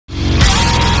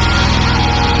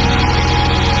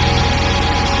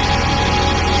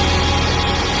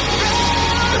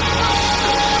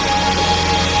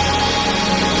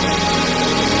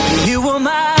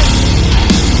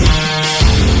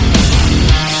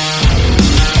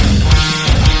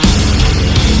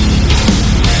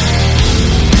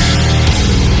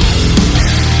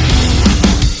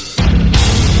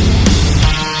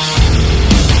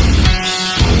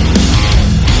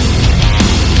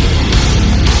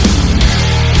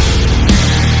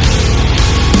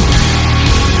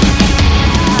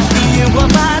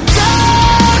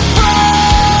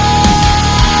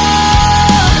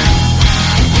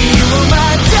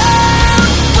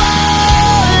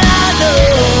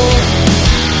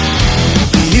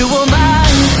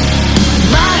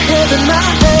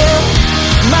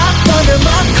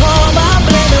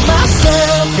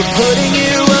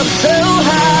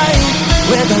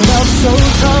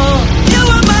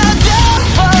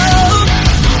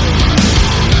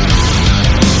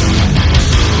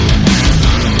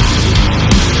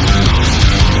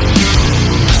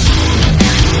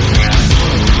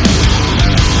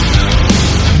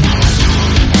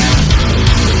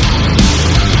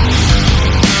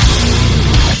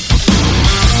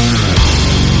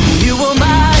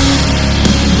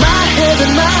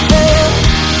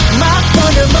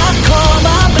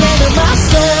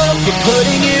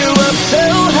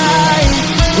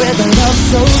love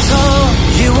so tall.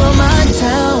 You were my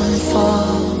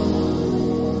downfall.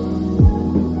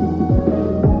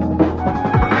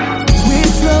 We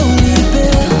slowly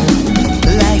built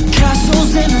like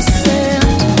castles in the sand.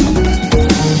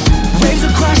 Waves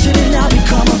are crashing and I'll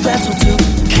become a vessel to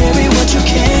carry what you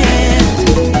can't.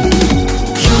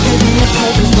 You give me a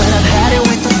purpose when I've had it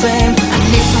with the fame. I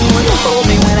need someone to hold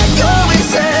me when I go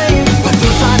insane. But we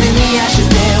find in the ashes,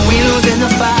 then we lose in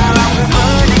the fire. I will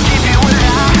burn and keep you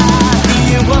alive.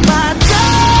 You are my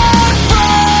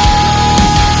downfall.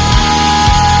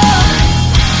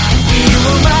 You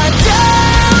are my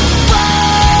downfall.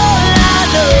 I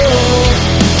know.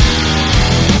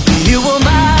 You are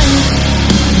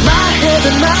my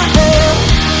heaven, my hell,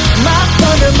 my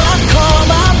thunder, my calm.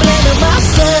 I'm blaming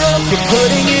myself for